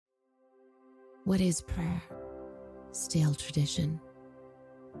What is prayer? Stale tradition,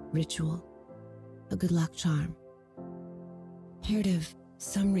 ritual, a good luck charm, part of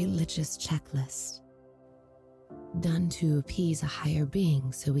some religious checklist, done to appease a higher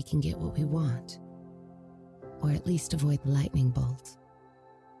being so we can get what we want, or at least avoid the lightning bolt.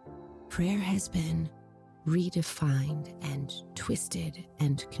 Prayer has been redefined and twisted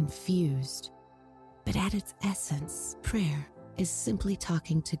and confused, but at its essence, prayer is simply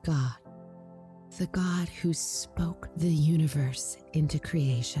talking to God, the God who spoke the universe into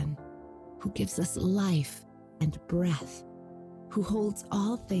creation, who gives us life and breath, who holds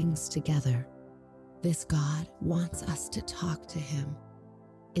all things together. This God wants us to talk to him.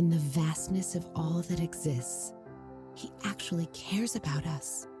 In the vastness of all that exists, he actually cares about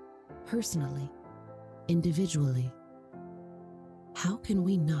us, personally, individually. How can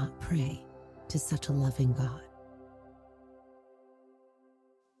we not pray to such a loving God?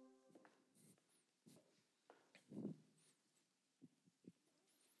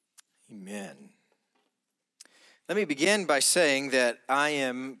 Amen. Let me begin by saying that I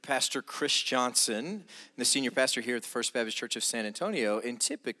am Pastor Chris Johnson, the senior pastor here at the First Baptist Church of San Antonio, and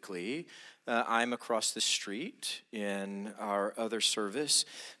typically I'm across the street in our other service,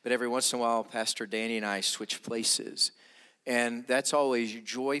 but every once in a while Pastor Danny and I switch places, and that's always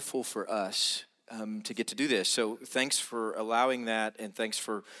joyful for us to get to do this. So thanks for allowing that, and thanks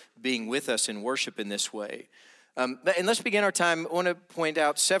for being with us in worship in this way. And let's begin our time. I want to point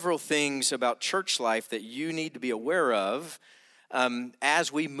out several things about church life that you need to be aware of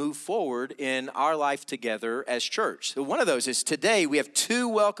as we move forward in our life together as church. So one of those is today we have two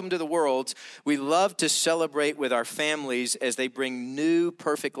Welcome to the Worlds. We love to celebrate with our families as they bring new,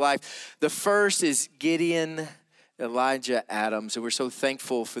 perfect life. The first is Gideon Elijah Adams, and we're so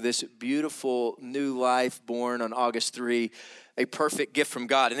thankful for this beautiful new life born on August 3, a perfect gift from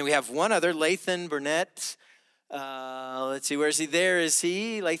God. And then we have one other, Lathan Burnett. Let's see, where is he? There is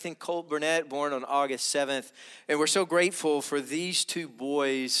he, Lathan Colt Burnett, born on August 7th. And we're so grateful for these two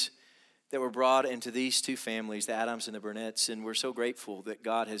boys that were brought into these two families, the Adams and the Burnetts. And we're so grateful that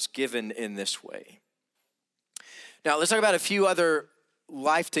God has given in this way. Now, let's talk about a few other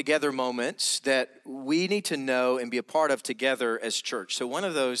life together moments that we need to know and be a part of together as church. So one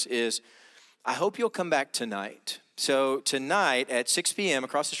of those is, I hope you'll come back tonight. So tonight at 6 p.m.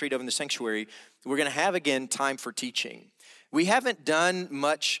 across the street over in the sanctuary, we're going to have again time for teaching. We haven't done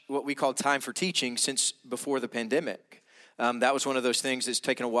much what we call time for teaching since before the pandemic. That was one of those things that's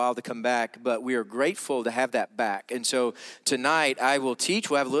taken a while to come back, but we are grateful to have that back. And so tonight I will teach.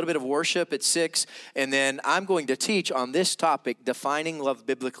 We'll have a little bit of worship at 6, and then I'm going to teach on this topic, defining love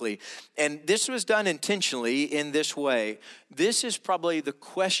biblically. And this was done intentionally in this way. This is probably the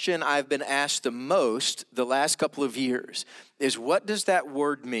question I've been asked the most the last couple of years, is what does that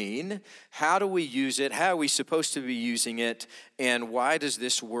word mean? How do we use it? How are we supposed to be using it? And why does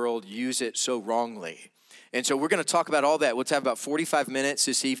this world use it so wrongly? And so we're going to talk about all that. We'll have about 45 minutes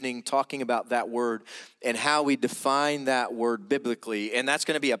this evening talking about that word and how we define that word biblically. And that's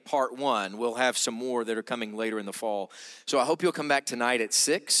going to be a part 1. We'll have some more that are coming later in the fall. So I hope you'll come back tonight at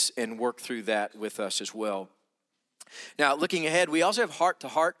 6 and work through that with us as well. Now, looking ahead, we also have Heart to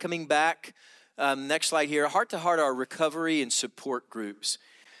Heart coming back. Next slide here. Heart to Heart are recovery and support groups.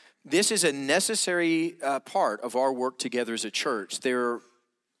 This is a necessary part of our work together as a church.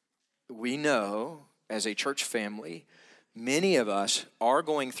 We know, as a church family, many of us are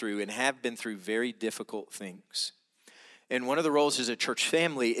going through and have been through very difficult things. And one of the roles as a church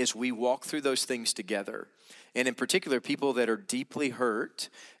family is we walk through those things together. And in particular, people that are deeply hurt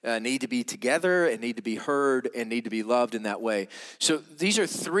need to be together and need to be heard and need to be loved in that way. So these are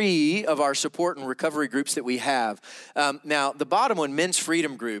 3 of our support and recovery groups that we have. Now, the bottom one, Men's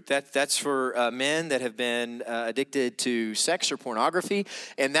Freedom Group, that's for men that have been addicted to sex or pornography,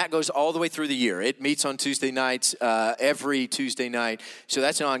 and that goes all the way through the year. It meets on Tuesday nights, every Tuesday night, so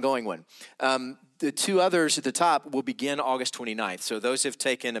that's an ongoing one. The 2 others at the top will begin August 29th. So those have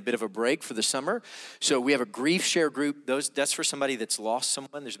taken a bit of a break for the summer. So we have a grief share group. That's for somebody that's lost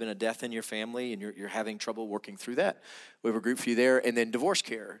someone. There's been a death in your family and you're having trouble working through that. We have a group for you there. And then divorce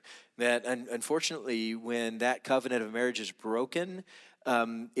care. That unfortunately, when that covenant of marriage is broken,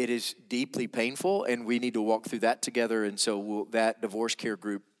 it is deeply painful and we need to walk through that together. And so that divorce care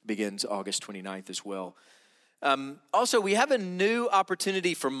group begins August 29th as well. Also, we have a new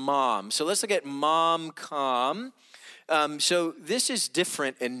opportunity for moms. So let's look at MomCom. So this is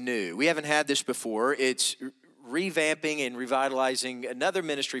different and new. We haven't had this before. It's revamping and revitalizing another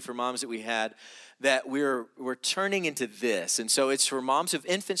ministry for moms that we had that we're turning into this. And so it's for moms of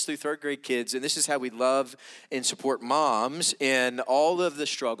infants through third grade kids. And this is how we love and support moms in all of the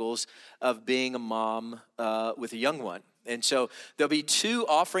struggles of being a mom with a young one. And so there'll be 2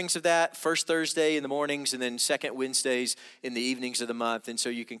 offerings of that, first Thursday in the mornings and then second Wednesdays in the evenings of the month. And so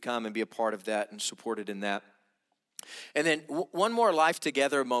you can come and be a part of that and support it in that. And then one more Life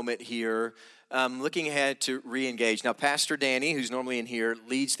Together moment here, looking ahead to re-engage. Now, Pastor Danny, who's normally in here,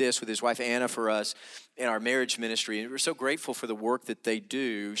 leads this with his wife Anna for us in our marriage ministry. And we're so grateful for the work that they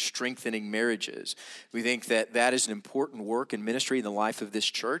do strengthening marriages. We think that that is an important work in ministry in the life of this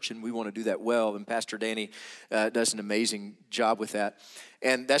church, and we want to do that well. And Pastor Danny does an amazing job with that.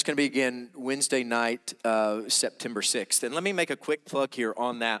 And that's going to be again Wednesday night, September 6th. And let me make a quick plug here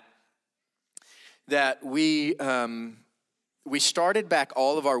on that. That we started back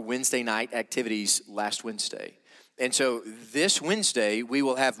all of our Wednesday night activities last Wednesday. And so this Wednesday, we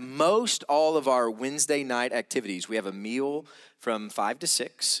will have most all of our Wednesday night activities. We have a meal from 5 to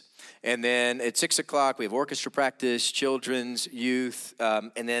 6. And then at 6 o'clock, we have orchestra practice, children's, youth.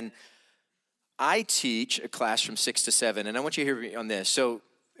 And then I teach a class from 6 to 7. And I want you to hear me on this. So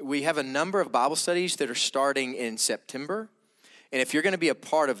we have a number of Bible studies that are starting in September. And if you're going to be a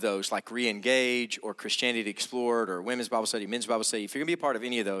part of those, like Re-Engage or Christianity Explored or Women's Bible Study, Men's Bible Study, if you're going to be a part of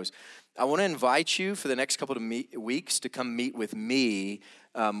any of those, I want to invite you for the next couple of weeks to come meet with me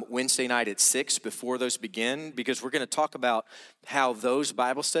Wednesday night at 6 before those begin, because we're going to talk about how those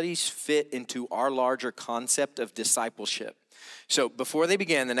Bible studies fit into our larger concept of discipleship. So before they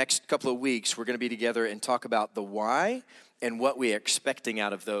begin, the next couple of weeks, we're going to be together and talk about the why and what we're expecting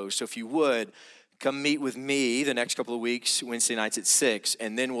out of those. So if you would, come meet with me the next couple of weeks, Wednesday nights at 6,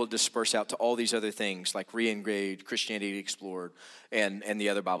 and then we'll disperse out to all these other things like Re-Engage, Christianity Explored, and the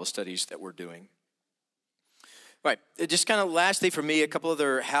other Bible studies that we're doing. All right, just kind of lastly for me, a couple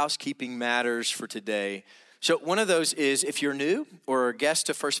other housekeeping matters for today. So one of those is if you're new or a guest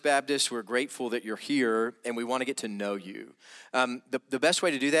to First Baptist, we're grateful that you're here and we want to get to know you. The best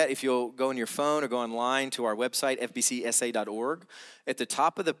way to do that, if you'll go on your phone or go online to our website, fbcsa.org. At the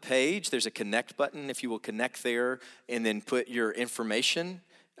top of the page, there's a connect button. If you will connect there and then put your information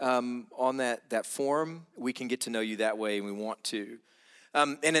on that form, we can get to know you that way, and we want to.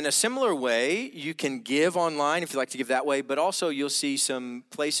 And in a similar way, you can give online if you'd like to give that way, but also you'll see some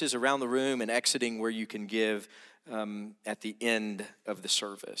places around the room and exiting where you can give at the end of the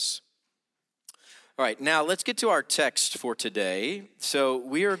service. All right, now let's get to our text for today. So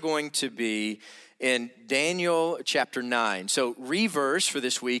we are going to be in Daniel chapter 9. So reverse for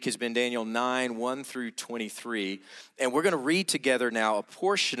this week has been Daniel 9, 1 through 23. And we're going to read together now a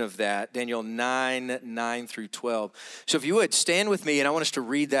portion of that, Daniel 9, 9 through 12. So if you would, stand with me, and I want us to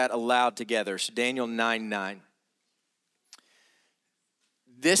read that aloud together. So Daniel 9, 9.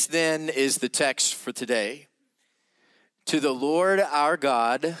 This then is the text for today. To the Lord our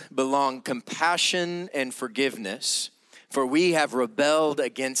God belong compassion and forgiveness, for we have rebelled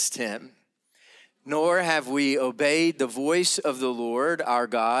against him. Nor have we obeyed the voice of the Lord our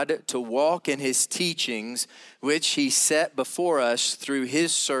God to walk in his teachings, which he set before us through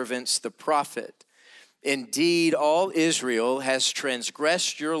his servants the prophet. Indeed, all Israel has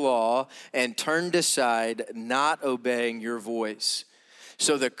transgressed your law and turned aside, not obeying your voice.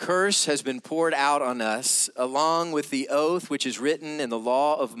 So the curse has been poured out on us, along with the oath which is written in the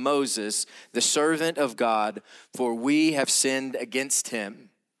law of Moses, the servant of God, for we have sinned against him.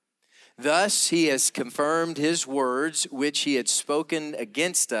 Thus he has confirmed his words which he had spoken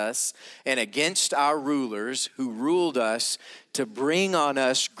against us and against our rulers who ruled us, to bring on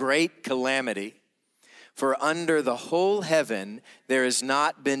us great calamity. For under the whole heaven there has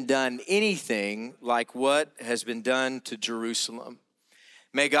not been done anything like what has been done to Jerusalem.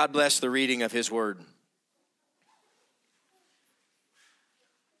 May God bless the reading of his word.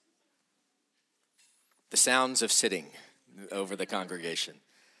 The sounds of sitting over the congregation.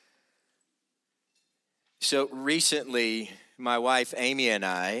 So recently, my wife Amy and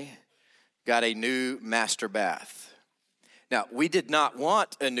I got a new master bath. Now, we did not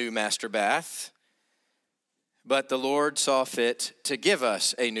want a new master bath, but the Lord saw fit to give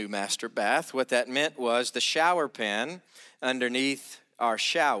us a new master bath. What that meant was the shower pan underneath our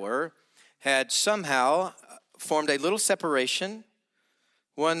shower had somehow formed a little separation,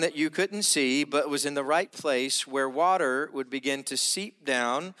 one that you couldn't see, but was in the right place where water would begin to seep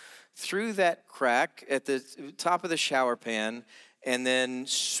down through that crack at the top of the shower pan and then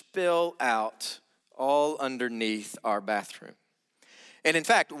spill out all underneath our bathroom. And in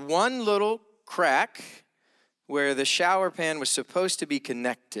fact, one little crack where the shower pan was supposed to be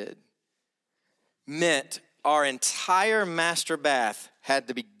connected meant our entire master bath had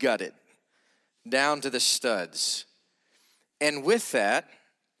to be gutted down to the studs. And with that,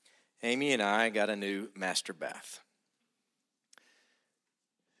 Amy and I got a new master bath.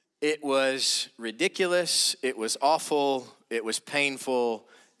 It was ridiculous, it was awful, it was painful,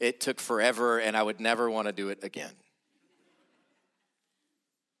 it took forever, and I would never want to do it again.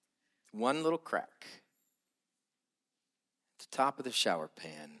 One little crack at the top of the shower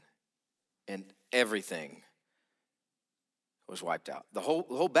pan, and everything was wiped out. The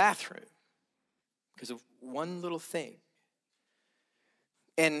whole bathroom, because of one little thing.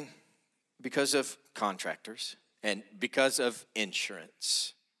 And because of contractors, and because of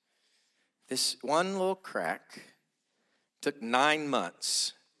insurance, this one little crack took 9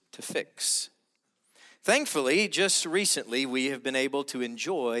 months to fix. Thankfully, just recently, we have been able to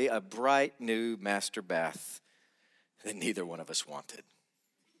enjoy a bright new master bath that neither one of us wanted.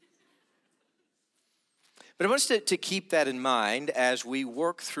 But I want us to keep that in mind as we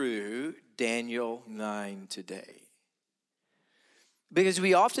work through Daniel 9 today. Because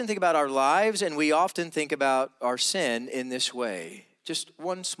we often think about our lives and we often think about our sin in this way. Just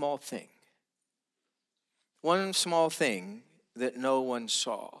one small thing. One small thing that no one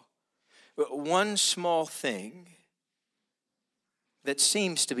saw. One small thing that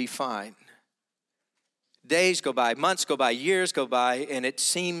seems to be fine. Days go by, months go by, years go by, and it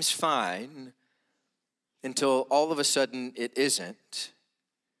seems fine until all of a sudden it isn't.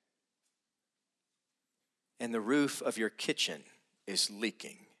 And the roof of your kitchen is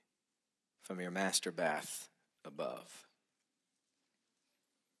leaking from your master bath above.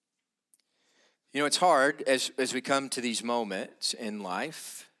 You know, it's hard as we come to these moments in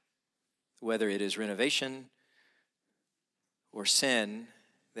life, whether it is renovation or sin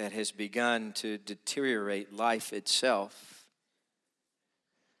that has begun to deteriorate life itself.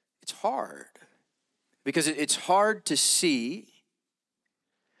 It's hard because it's hard to see.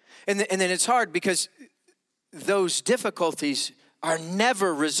 And then it's hard because those difficulties are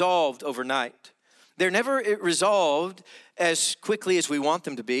never resolved overnight. They're never resolved as quickly as we want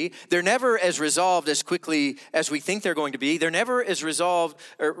them to be. They're never as resolved as quickly as we think they're going to be. They're never as resolved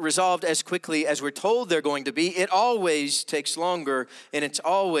as quickly as we're told they're going to be. It always takes longer, and it's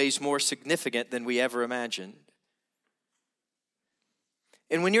always more significant than we ever imagined.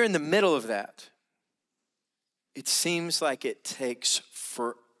 And when you're in the middle of that, it seems like it takes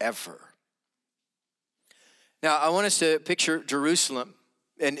forever. Now, I want us to picture Jerusalem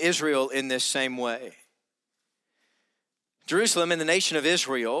and Israel in this same way. Jerusalem and the nation of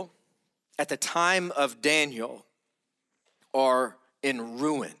Israel at the time of Daniel are in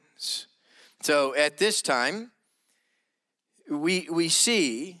ruins. So at this time, we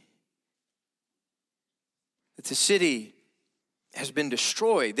see that the city has been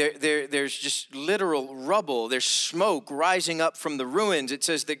destroyed. There's just literal rubble. There's smoke rising up from the ruins. It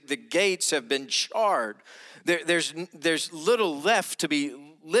says that the gates have been charred. There's little left to be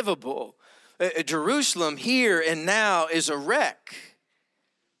livable. Jerusalem here and now is a wreck.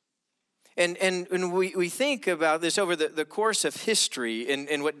 And when we think about this over the course of history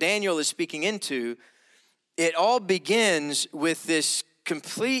and what Daniel is speaking into, it all begins with this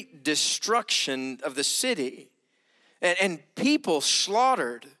complete destruction of the city and people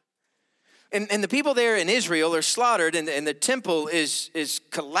slaughtered. And the people there in Israel are slaughtered, and the temple is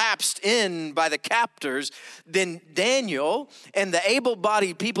collapsed in by the captors. Then Daniel and the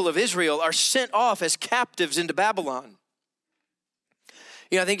able-bodied people of Israel are sent off as captives into Babylon.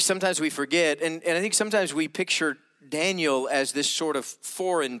 You know, I think sometimes we forget, and I think sometimes we picture Daniel as this sort of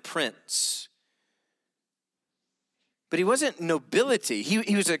foreign prince. But he wasn't nobility.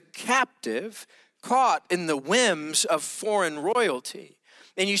 He was a captive caught in the whims of foreign royalty.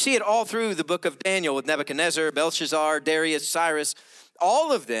 And you see it all through the book of Daniel with Nebuchadnezzar, Belshazzar, Darius, Cyrus.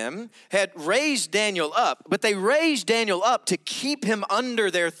 All of them had raised Daniel up, but they raised Daniel up to keep him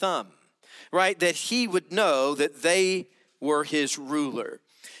under their thumb, right? That he would know that they were his ruler.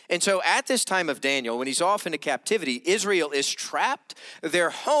 And so at this time of Daniel, when he's off into captivity, Israel is trapped. Their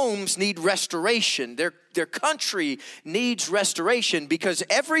homes need restoration. Their country needs restoration because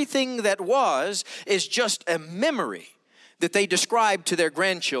everything that was is just a memory that they describe to their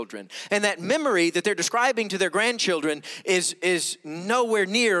grandchildren. And that memory that they're describing to their grandchildren is nowhere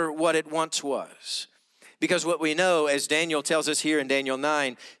near what it once was. Because what we know, as Daniel tells us here in Daniel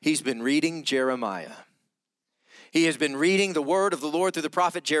 9, he's been reading Jeremiah. He has been reading the word of the Lord through the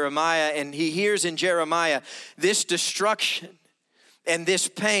prophet Jeremiah, and he hears in Jeremiah, this destruction and this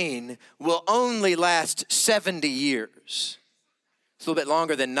pain will only last 70 years. It's a little bit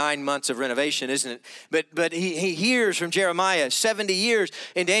longer than 9 months of renovation, isn't it? But he hears from Jeremiah 70 years,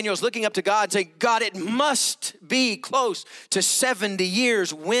 and Daniel's looking up to God saying, God, it must be close to 70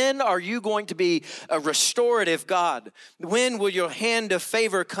 years. When are you going to be a restorative God? When will your hand of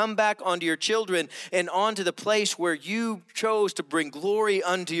favor come back onto your children and onto the place where you chose to bring glory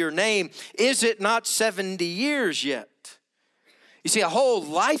unto your name? Is it not 70 years yet? You see, a whole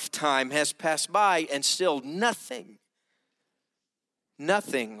lifetime has passed by and still nothing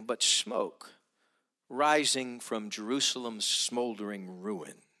but smoke rising from Jerusalem's smoldering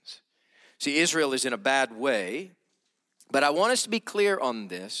ruins. See, Israel is in a bad way, but I want us to be clear on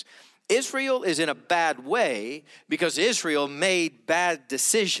this. Israel is in a bad way because Israel made bad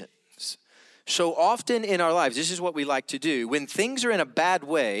decisions. So often in our lives, this is what we like to do. When things are in a bad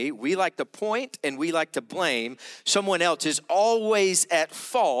way, we like to point and we like to blame. Someone else is always at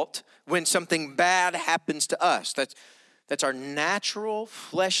fault when something bad happens to us. That's our natural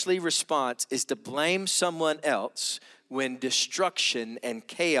fleshly response, is to blame someone else when destruction and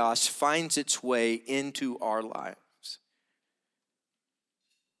chaos finds its way into our lives.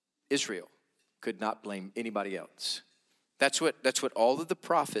 Israel could not blame anybody else. That's what all of the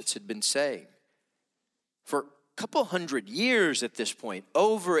prophets had been saying. For a couple hundred years at this point,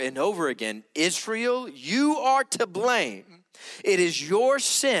 over and over again, Israel, you are to blame. It is your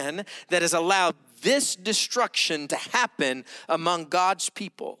sin that has allowed this destruction to happen among God's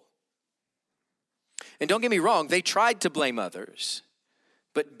people. And don't get me wrong, they tried to blame others,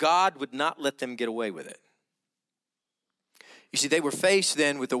 but God would not let them get away with it. You see, they were faced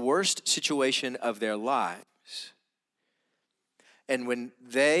then with the worst situation of their lives. And when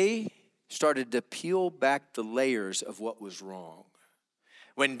they started to peel back the layers of what was wrong,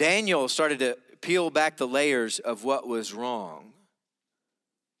 when Daniel started to peel back the layers of what was wrong,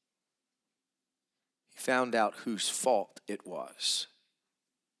 found out whose fault it was.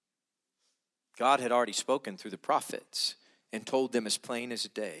 God had already spoken through the prophets and told them as plain as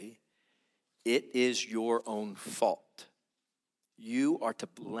day, it is your own fault. You are to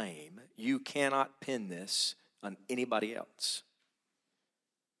blame. You cannot pin this on anybody else.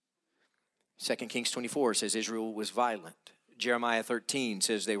 2 Kings 24 says Israel was violent. Jeremiah 13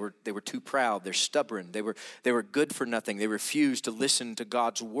 says they were too proud. They're stubborn. They were good for nothing. They refused to listen to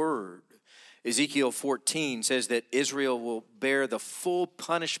God's word. Ezekiel 14 says that Israel will bear the full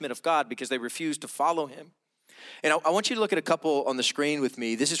punishment of God because they refuse to follow him. And I want you to look at a couple on the screen with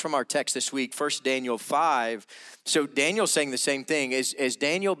me. This is from our text this week, 1 Daniel 5. So Daniel's saying the same thing. As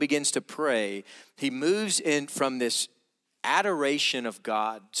Daniel begins to pray, he moves in from this adoration of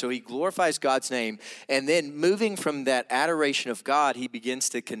God. So he glorifies God's name. And then moving from that adoration of God, he begins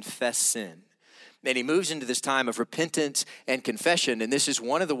to confess sin. And he moves into this time of repentance and confession. And this is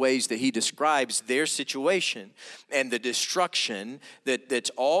one of the ways that he describes their situation and the destruction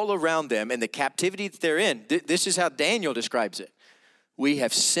that's all around them and the captivity that they're in. This is how Daniel describes it. We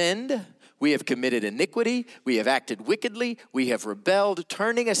have sinned. We have committed iniquity. We have acted wickedly. We have rebelled,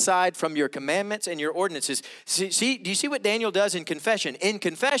 turning aside from your commandments and your ordinances. See, do you see what Daniel does in confession? In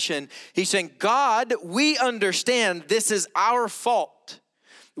confession, he's saying, God, we understand this is our fault.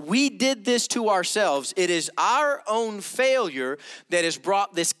 We did this to ourselves. It is our own failure that has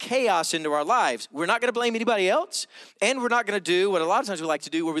brought this chaos into our lives. We're not going to blame anybody else, and we're not going to do what a lot of times we like to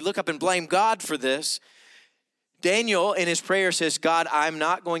do, where we look up and blame God for this. Daniel, in his prayer, says, God, I'm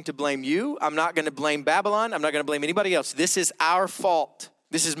not going to blame you. I'm not going to blame Babylon. I'm not going to blame anybody else. This is our fault.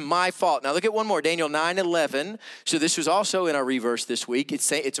 This is my fault. Now look at one more, Daniel 9:11. So this was also in our reverse this week.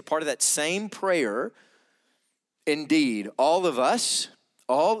 It's a part of that same prayer. Indeed, all of us,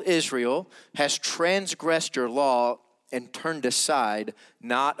 all Israel has transgressed your law and turned aside,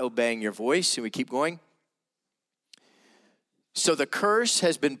 not obeying your voice. And we keep going. So the curse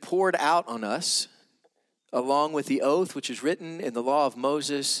has been poured out on us, along with the oath which is written in the law of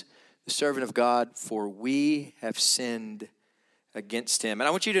Moses, the servant of God, for we have sinned against him. And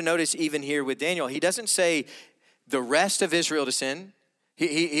I want you to notice even here with Daniel, he doesn't say the rest of Israel to sin.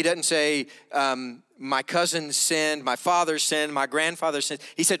 He doesn't say my cousin sinned, my father sinned, my grandfather sinned.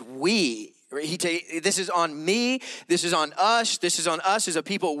 He said we. This is on me. This is on us. This is on us as a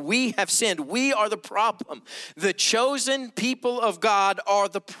people. We have sinned. We are the problem. The chosen people of God are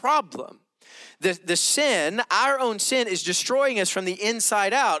the problem. The sin, our own sin, is destroying us from the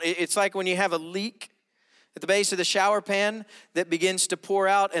inside out. It's like when you have a leak at the base of the shower pan that begins to pour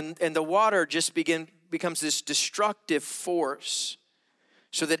out, and the water just becomes this destructive force,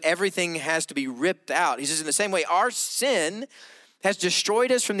 so that everything has to be ripped out. He says in the same way, our sin has destroyed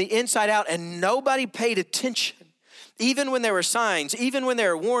us from the inside out, and nobody paid attention. Even when there were signs, even when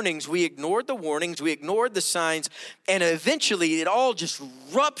there were warnings, we ignored the warnings, we ignored the signs, and eventually it all just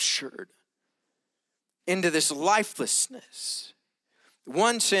ruptured into this lifelessness.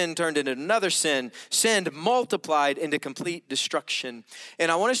 One sin turned into another sin. Sin multiplied into complete destruction.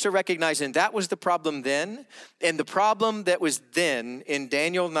 And I want us to recognize, and that was the problem then, and the problem that was then in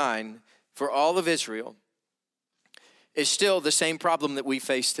Daniel 9 for all of Israel is still the same problem that we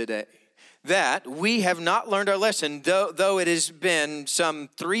face today. That we have not learned our lesson, though it has been some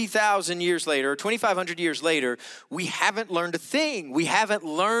 3,000 years later, 2,500 years later, we haven't learned a thing. We haven't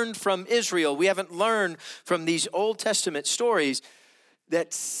learned from Israel. We haven't learned from these Old Testament stories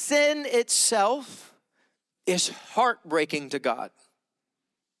that sin itself is heartbreaking to God.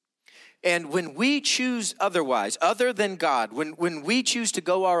 And when we choose otherwise, other than God, when we choose to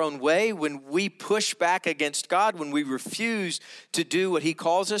go our own way, when we push back against God, when we refuse to do what he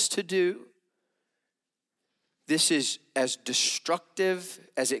calls us to do, this is as destructive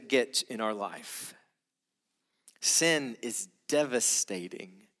as it gets in our life. Sin is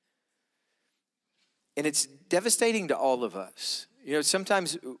devastating. And it's devastating to all of us. You know,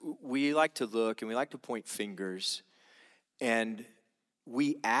 sometimes we like to look and we like to point fingers, and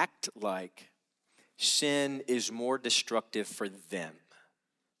we act like sin is more destructive for them,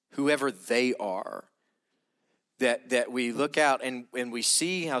 whoever they are. That we look out and we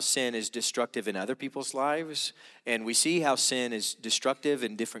see how sin is destructive in other people's lives, and we see how sin is destructive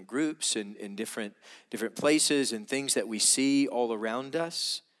in different groups and in different places and things that we see all around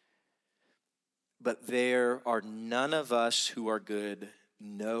us. But there are none of us who are good,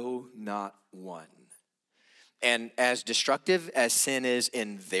 no, not one. And as destructive as sin is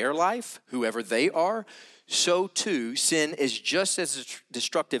in their life, whoever they are, so too sin is just as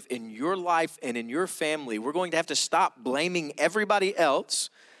destructive in your life and in your family. We're going to have to stop blaming everybody else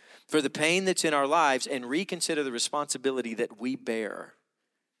for the pain that's in our lives and reconsider the responsibility that we bear.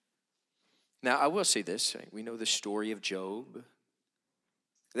 Now, I will say this. We know the story of Job,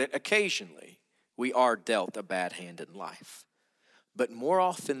 that occasionally we are dealt a bad hand in life. But more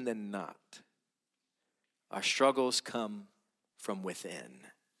often than not, our struggles come from within.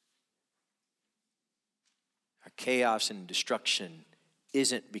 Our chaos and destruction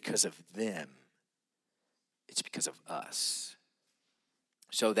isn't because of them. It's because of us.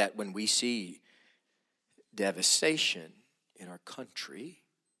 So that when we see devastation in our country,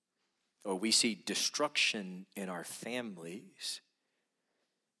 or we see destruction in our families,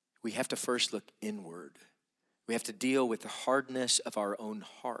 we have to first look inward. We have to deal with the hardness of our own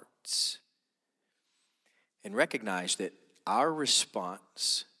hearts and recognize that our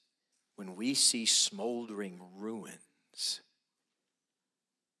response when we see smoldering ruins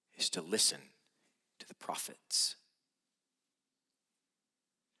is to listen to the prophets.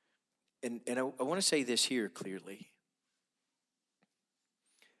 And I want to say this here clearly.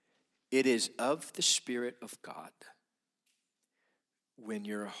 It is of the Spirit of God when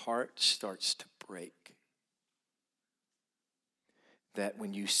your heart starts to break, that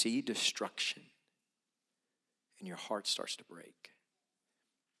when you see destruction and your heart starts to break,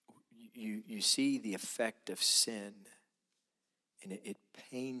 you see the effect of sin, and it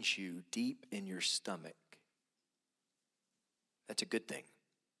pains you deep in your stomach. That's a good thing.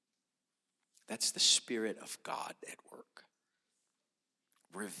 That's the Spirit of God at work,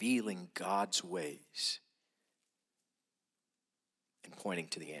 revealing God's ways and pointing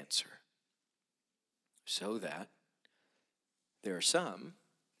to the answer. So that there are some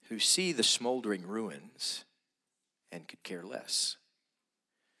who see the smoldering ruins and could care less.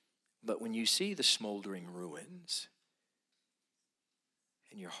 But when you see the smoldering ruins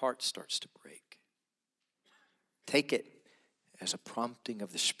and your heart starts to break, take it as a prompting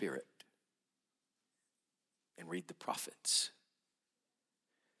of the Spirit and read the prophets.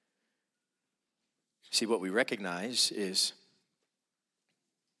 See, what we recognize is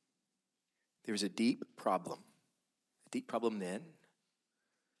there's a deep problem then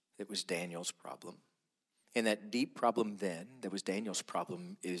that was Daniel's problem. And that deep problem then that was Daniel's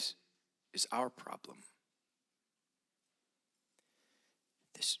problem is our problem.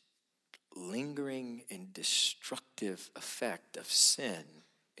 This lingering and destructive effect of sin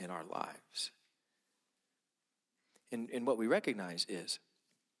in our lives. And what we recognize is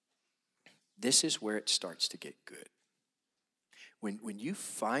this is where it starts to get good. When you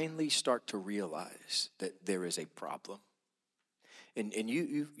finally start to realize that there is a problem, and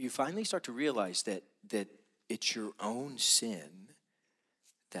you finally start to realize that it's your own sin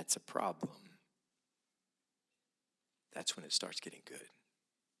that's a problem, that's when it starts getting good.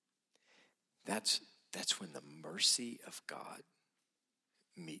 That's when the mercy of God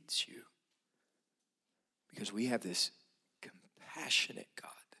meets you. Because we have this compassionate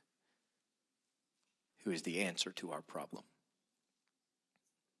God who is the answer to our problem.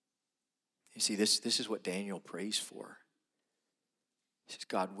 You see, this is what Daniel prays for. He says,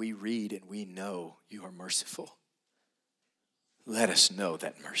 God, we read and we know you are merciful. Let us know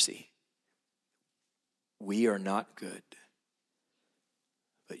that mercy. We are not good,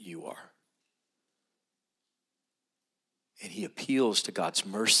 but you are. And he appeals to God's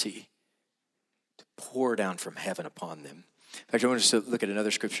mercy to pour down from heaven upon them. In fact, I want us to look at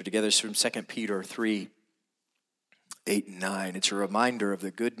another scripture together. It's from 2 Peter 3, 8 and 9. It's a reminder of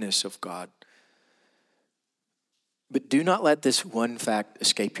the goodness of God. But do not let this one fact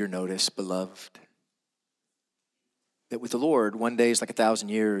escape your notice, beloved, that with the Lord, one day is like 1,000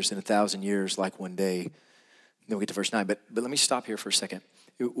 years, and 1,000 years like one day. Then we get to verse 9. But let me stop here for a second.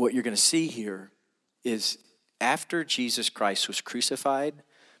 What you're going to see here is after Jesus Christ was crucified,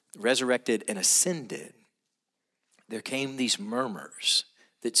 resurrected, and ascended, there came these murmurs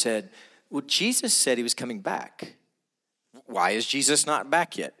that said, well, Jesus said he was coming back. Why is Jesus not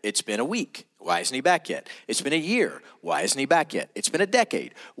back yet? It's been a week. Why isn't he back yet? It's been a year. Why isn't he back yet? It's been a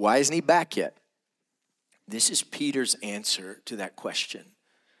decade. Why isn't he back yet? This is Peter's answer to that question.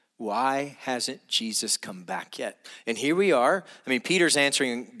 Why hasn't Jesus come back yet? And here we are. I mean, Peter's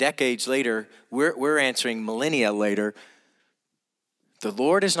answering decades later. We're answering millennia later. The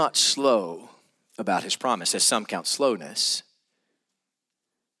Lord is not slow about his promise, as some count slowness,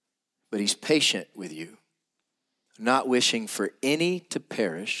 but he's patient with you, not wishing for any to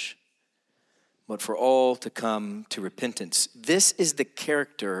perish, but for all to come to repentance. This is the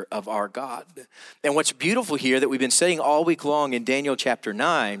character of our God. And what's beautiful here that we've been studying all week long in Daniel chapter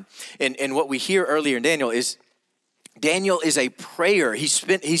 9, and what we hear earlier in Daniel is a prayer. He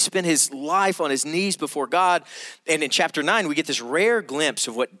spent his life on his knees before God. And in chapter 9, we get this rare glimpse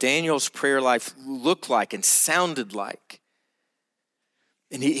of what Daniel's prayer life looked like and sounded like.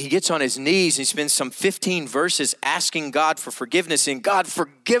 And he gets on his knees and he spends some 15 verses asking God for forgiveness. And God,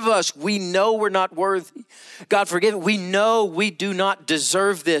 forgive us. We know we're not worthy. God, forgive us. We know we do not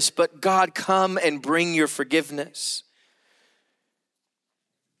deserve this, but God, come and bring your forgiveness.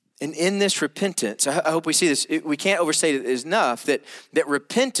 And in this repentance, I hope we see this. We can't overstate it enough that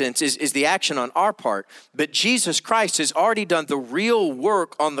repentance is the action on our part. But Jesus Christ has already done the real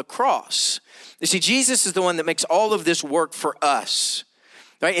work on the cross. You see, Jesus is the one that makes all of this work for us.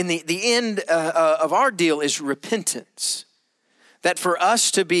 Right? And the end of our deal is repentance. That for us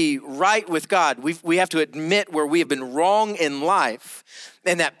to be right with God, we have to admit where we have been wrong in life.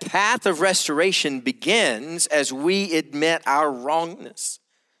 And that path of restoration begins as we admit our wrongness.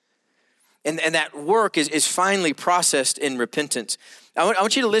 And that work is finally processed in repentance. I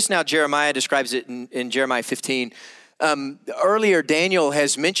want you to listen how Jeremiah describes it in Jeremiah 15. Earlier, Daniel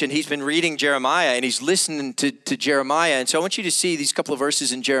has mentioned he's been reading Jeremiah and he's listening to Jeremiah. And so I want you to see these couple of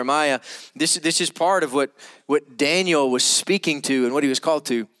verses in Jeremiah. This is part of what Daniel was speaking to and what he was called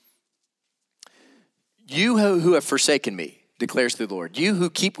to. You who have forsaken me, declares the Lord. You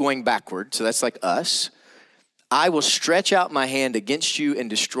who keep going backward, so that's like us. I will stretch out my hand against you and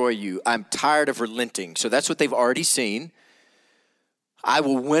destroy you. I'm tired of relenting. So that's what they've already seen. I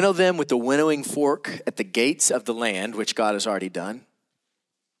will winnow them with the winnowing fork at the gates of the land, which God has already done.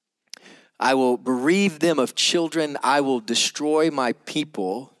 I will bereave them of children. I will destroy my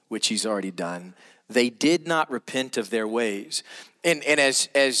people, which he's already done. They did not repent of their ways. And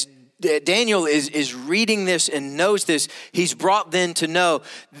as Daniel is reading this and knows this, he's brought then to know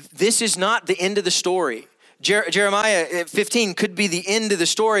this is not the end of the story. Jeremiah 15 could be the end of the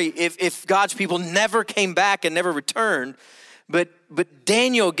story if God's people never came back and never returned. But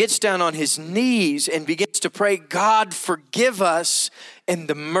Daniel gets down on his knees and begins to pray, God, forgive us, and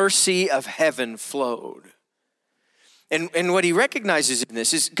the mercy of heaven flowed. And what he recognizes in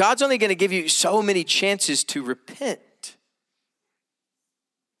this is God's only going to give you so many chances to repent.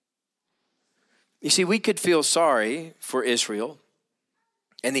 You see, we could feel sorry for Israel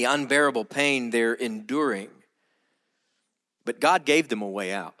and the unbearable pain they're enduring, but God gave them a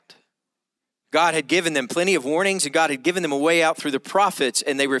way out. God had given them plenty of warnings, and God had given them a way out through the prophets,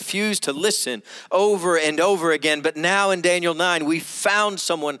 and they refused to listen over and over again. But now in Daniel 9, we found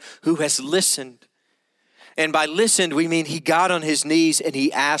someone who has listened. And by listened, we mean he got on his knees and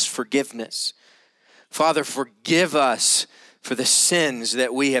he asked forgiveness. Father, forgive us for the sins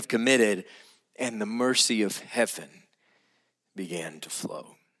that we have committed. And the mercy of heaven began to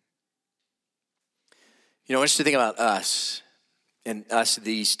flow. You know, I want you to think about us. And us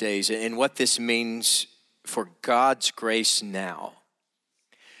these days, and what this means for God's grace now.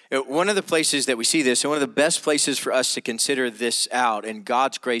 One of the places that we see this, and one of the best places for us to consider this out and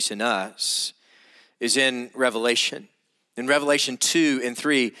God's grace in us, is in Revelation. In Revelation 2 and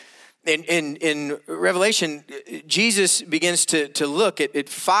 3, in Revelation, Jesus begins to look at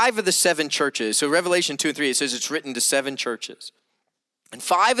 5 of the 7 churches. So Revelation 2 and 3, it says it's written to 7 churches. And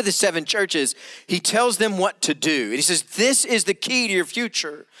 5 of the 7 churches, he tells them what to do. And he says, this is the key to your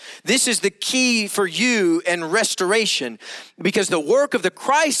future. This is the key for you and restoration. Because the work of the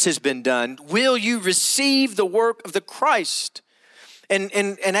Christ has been done, will you receive the work of the Christ? And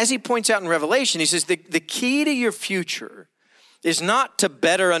as he points out in Revelation, he says, the key to your future is not to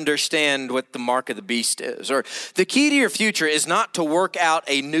better understand what the mark of the beast is, or the key to your future is not to work out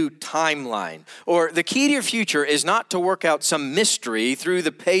a new timeline, or the key to your future is not to work out some mystery through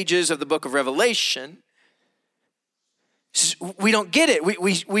the pages of the book of Revelation. We don't get it.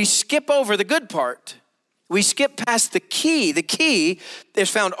 We skip over the good part. We skip past the key. The key is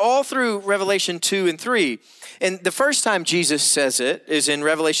found all through Revelation 2 and 3. And the first time Jesus says it is in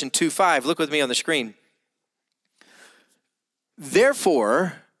Revelation 2:5. Look with me on the screen.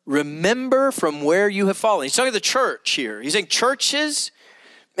 Therefore, remember from where you have fallen. He's talking to the church here. He's saying churches,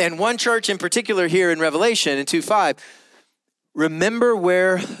 and one church in particular here in Revelation in 2:5. Remember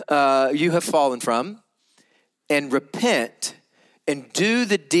where you have fallen from, and repent, and do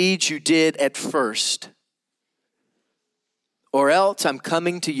the deeds you did at first. Or else I'm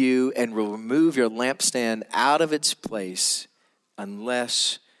coming to you and will remove your lampstand out of its place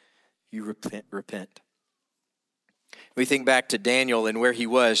unless you repent. We think back to Daniel and where he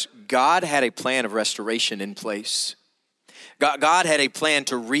was. God had a plan of restoration in place. God had a plan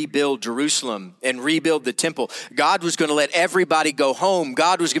to rebuild Jerusalem and rebuild the temple. God was going to let everybody go home.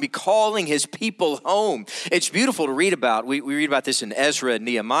 God was going to be calling his people home. It's beautiful to read about. We read about this in Ezra and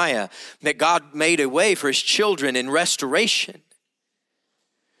Nehemiah, that God made a way for his children in restoration.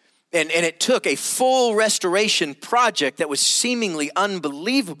 And it took a full restoration project that was seemingly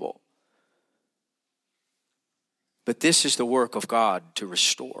unbelievable. But this is the work of God to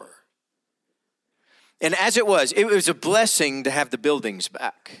restore. And as it was a blessing to have the buildings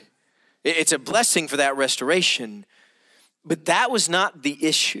back. It's a blessing for that restoration. But that was not the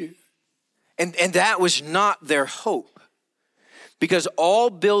issue. And that was not their hope. Because all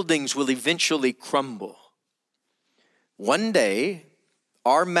buildings will eventually crumble. One day,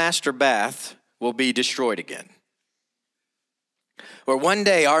 our master bath will be destroyed again. Or one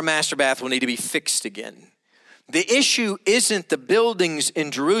day, our master bath will need to be fixed again. The issue isn't the buildings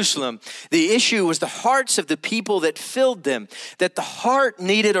in Jerusalem. The issue was the hearts of the people that filled them, that the heart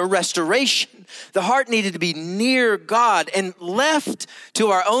needed a restoration. The heart needed to be near God, and left to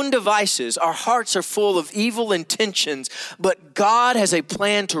our own devices, our hearts are full of evil intentions, but God has a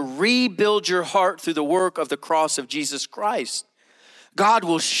plan to rebuild your heart through the work of the cross of Jesus Christ. God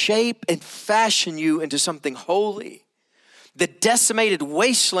will shape and fashion you into something holy. The decimated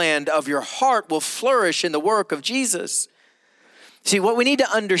wasteland of your heart will flourish in the work of Jesus. See, what we need to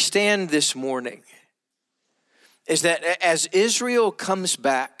understand this morning is that as Israel comes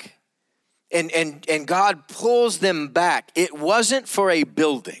back and God pulls them back, it wasn't for a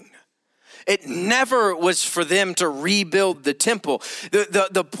building. It never was for them to rebuild the temple.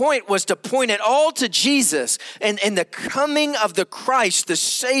 The point was to point it all to Jesus and the coming of the Christ, the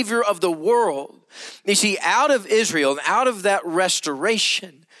Savior of the world. You see, out of Israel, out of that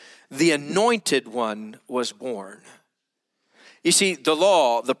restoration, the anointed one was born. You see, the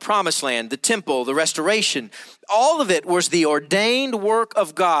law, the promised land, the temple, the restoration, all of it was the ordained work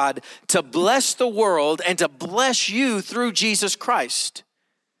of God to bless the world and to bless you through Jesus Christ.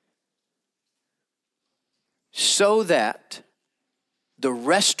 So that the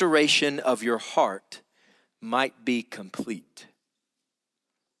restoration of your heart might be complete.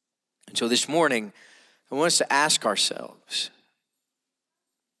 And so this morning, I want us to ask ourselves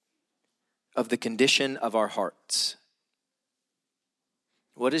of the condition of our hearts.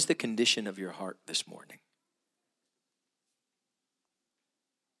 What is the condition of your heart this morning?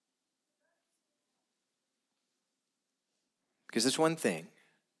 Because there's one thing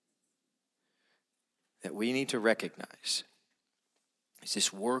that we need to recognize. It's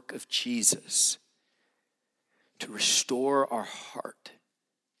this work of Jesus to restore our heart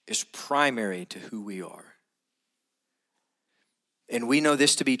is primary to who we are. And we know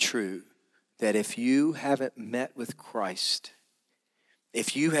this to be true, that if you haven't met with Christ,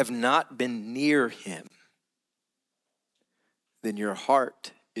 if you have not been near him, then your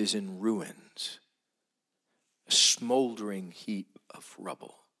heart is in ruins, a smoldering heap of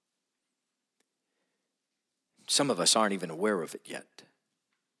rubble. Some of us aren't even aware of it yet.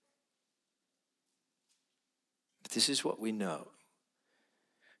 But this is what we know.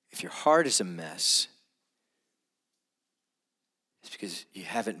 If your heart is a mess, it's because you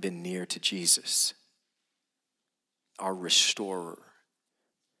haven't been near to Jesus. our restorer.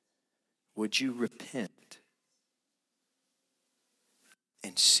 Would you repent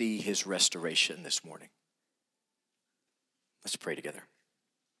and see his restoration this morning? Let's pray together.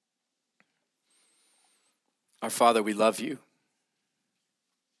 Our Father, we love you.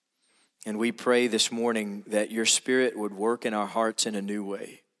 And we pray this morning that your Spirit would work in our hearts in a new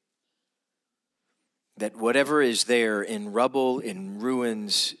way. That whatever is there in rubble, in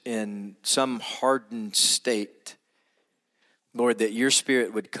ruins, in some hardened state, Lord, that your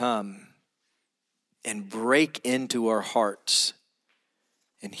Spirit would come and break into our hearts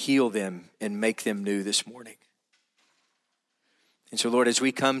and heal them and make them new this morning. And so, Lord, as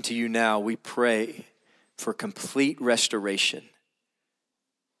we come to you now, we pray for complete restoration.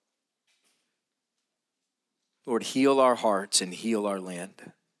 Lord, heal our hearts and heal our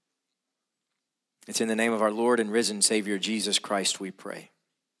land. It's in the name of our Lord and risen Savior, Jesus Christ, we pray.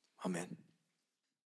 Amen.